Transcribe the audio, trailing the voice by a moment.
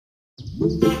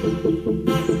Welcome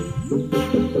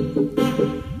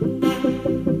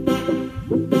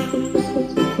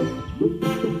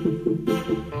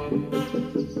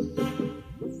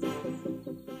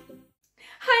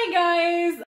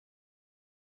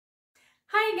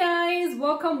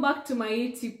back to my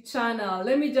YouTube channel.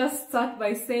 Let me just start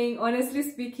by saying, honestly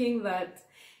speaking, that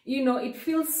it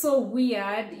feels so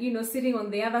weird, sitting on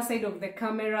the other side of the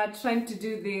camera trying to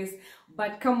do this.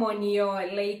 But come on,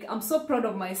 like, I'm so proud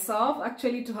of myself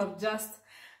actually to have just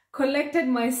collected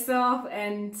myself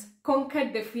and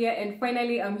conquered the fear, and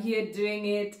finally I'm here doing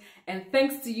it. And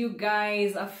thanks to you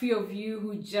guys, a few of you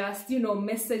who just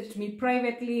messaged me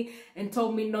privately and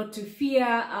told me not to fear.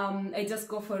 I just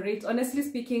go for it. Honestly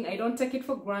speaking, I don't take it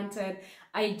for granted.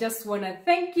 I just want to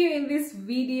thank you in this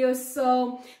video.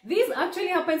 So this actually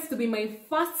happens to be my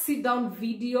first sit down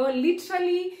video.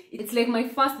 Literally, it's like my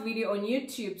first video on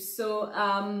YouTube. So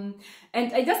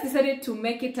and I just decided to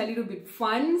make it a little bit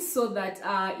fun so that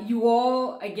you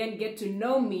all again get to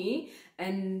know me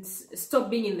and stop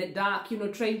being in the dark,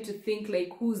 trying to think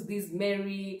like, who's this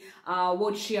Mary,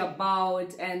 what's she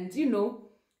about, and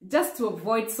just to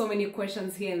avoid so many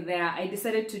questions here and there, I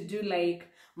decided to do like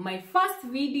my first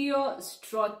video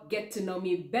stroke get to know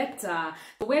me better.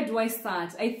 Where do I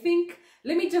start? I think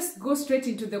let me just go straight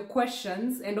into the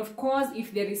questions, and of course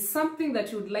if there is something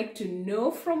that you would like to know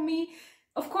from me,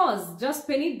 of course just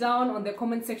pen it down on the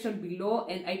comment section below,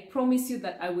 and I promise you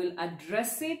that I will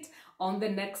address it on the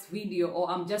next video, or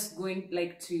I'm just going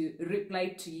like to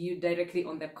reply to you directly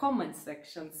on the comment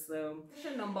section. So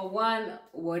question number one,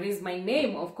 what is my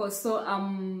name? Of course, so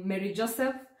I'm Mary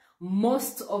Joseph.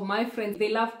 Most of my friends, they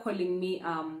love calling me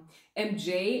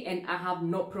MJ, and I have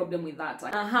no problem with that.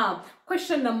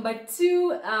 Question number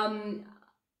two,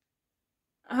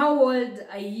 how old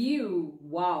are you?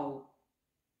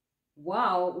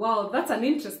 Wow, that's an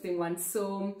interesting one.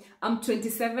 So I'm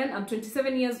 27. I'm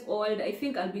 27 years old. I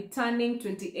think I'll be turning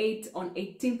 28 on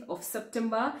 18th of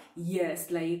September. Yes,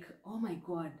 like, oh my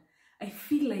God, I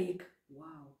feel like,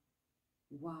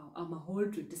 wow, I'm a whole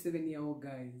 27-year-old,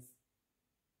 guys.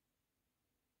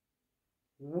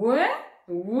 What?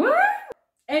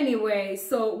 Anyway,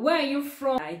 so where are you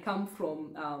from? I come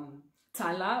from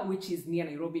Tala, which is near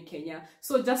Nairobi, Kenya.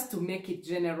 So just to make it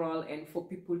general and for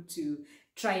people to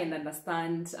try and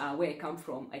understand where I come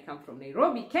from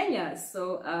Nairobi, Kenya.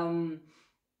 So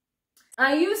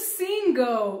are you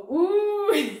single?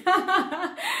 Ooh.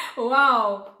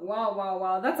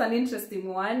 Wow, that's an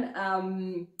interesting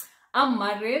one. I'm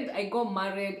married. I got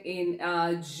married in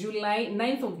July,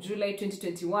 9th of July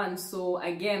 2021. So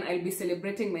again, I'll be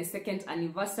celebrating my second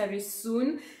anniversary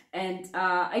soon. And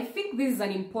I think this is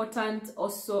an important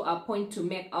also a point to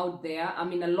make out there.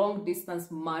 I'm in a long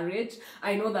distance marriage.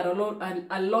 I know that a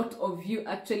lot of you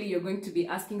actually, you're going to be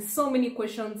asking so many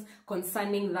questions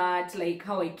concerning that, like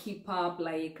how I keep up,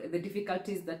 like the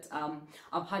difficulties that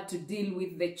I've had to deal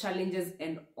with, the challenges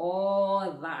and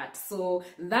all that. So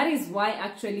that is why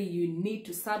actually you need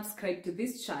to subscribe to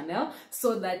this channel,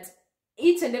 so that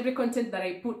each and every content that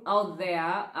I put out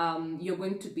there, you're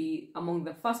going to be among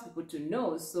the first people to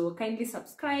know. So kindly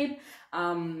subscribe,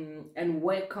 and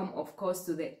welcome, of course,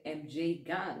 to the MJ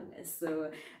gang.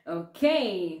 So,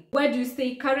 okay, where do you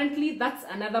stay currently? That's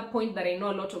another point that I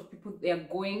know a lot of people, they are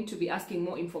going to be asking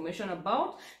more information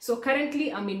about. So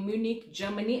currently I'm in Munich,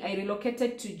 Germany. I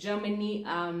relocated to Germany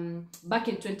back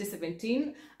in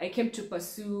 2017. I came to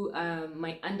pursue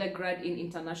my undergrad in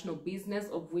international business,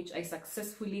 of which I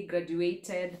successfully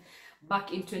graduated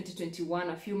back in 2021,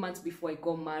 a few months before I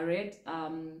got married.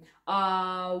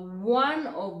 One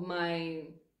of my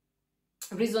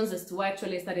reasons as to why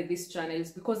actually I started this channel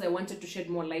is because I wanted to shed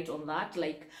more light on that,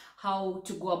 like how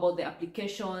to go about the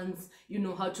applications,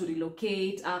 how to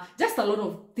relocate, just a lot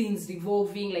of things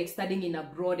revolving, like studying in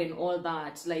abroad and all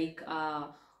that, like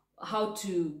how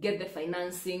to get the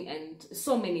financing and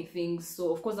so many things.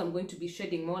 So of course I'm going to be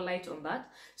shedding more light on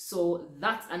that. So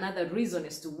that's another reason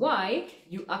as to why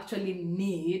you actually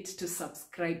need to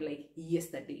subscribe like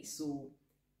yesterday. So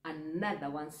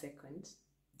another 1 second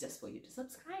just for you to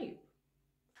subscribe.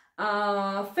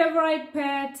 Favorite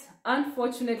pet?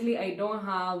 Unfortunately, I don't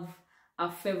have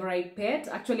a favorite pet.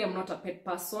 Actually, I'm not a pet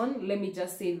person, let me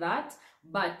just say that.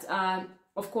 But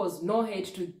of course, no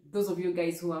hate to those of you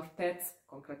guys who have pets.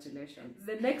 Congratulations.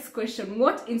 The next question,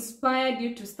 what inspired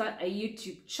you to start a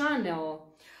YouTube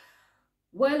channel?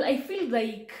 Well, I feel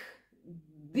like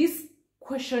this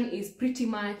question is pretty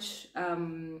much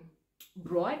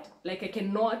broad. Like I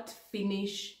cannot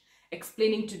finish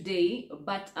explaining today,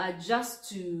 but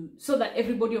just so that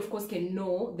everybody of course can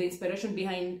know the inspiration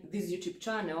behind this YouTube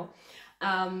channel.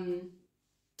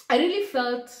 I really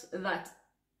felt that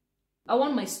I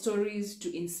want my stories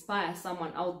to inspire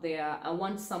someone out there. I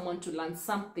want someone to learn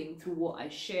something through what I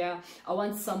share. I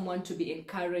want someone to be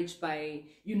encouraged by,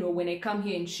 you know, when I come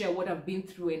here and share what I've been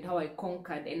through and how I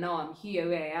conquered and now I'm here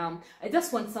where I am. I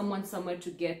just want someone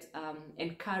to get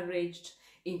encouraged,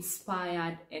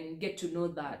 inspired, and get to know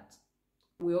that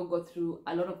we all go through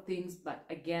a lot of things, but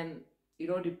again, it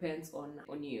all depends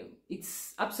on you.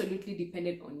 It's absolutely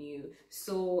dependent on you.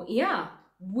 So yeah,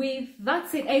 with that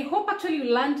said, I hope actually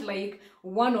you learned like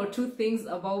 1 or 2 things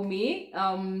about me.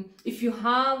 If you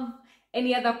have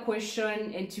any other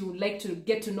question and you would like to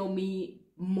get to know me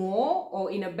more or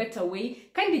in a better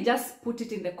way, kindly just put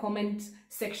it in the comment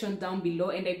section down below,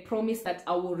 and I promise that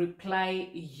I will reply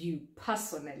you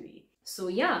personally. So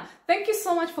yeah, thank you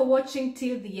so much for watching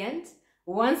till the end.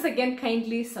 Once again,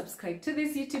 kindly subscribe to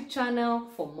this YouTube channel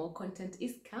for more content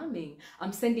is coming.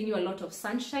 I'm sending you a lot of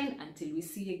sunshine until we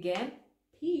see you again.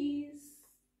 Peace.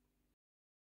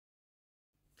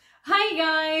 Hi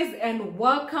guys, and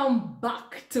welcome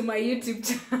back to my YouTube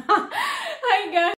channel. Hi guys.